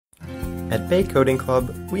At Bay Coding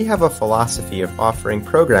Club, we have a philosophy of offering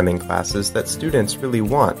programming classes that students really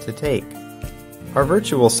want to take. Our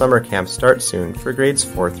virtual summer camp starts soon for grades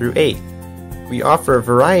 4 through 8. We offer a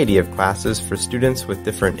variety of classes for students with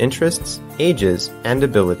different interests, ages, and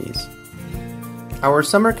abilities. Our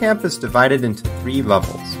summer camp is divided into 3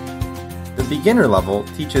 levels. The beginner level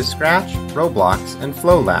teaches Scratch, Roblox, and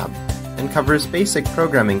FlowLab, and covers basic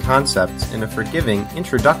programming concepts in a forgiving,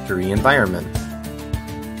 introductory environment.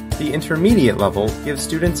 The intermediate level gives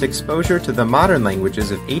students exposure to the modern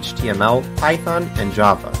languages of HTML, Python, and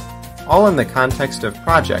Java, all in the context of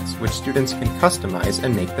projects which students can customize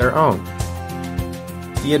and make their own.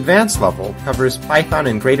 The advanced level covers Python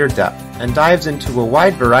in greater depth and dives into a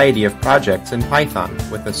wide variety of projects in Python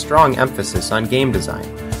with a strong emphasis on game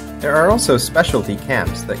design. There are also specialty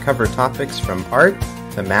camps that cover topics from art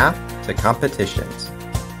to math to competitions.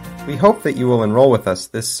 We hope that you will enroll with us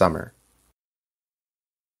this summer.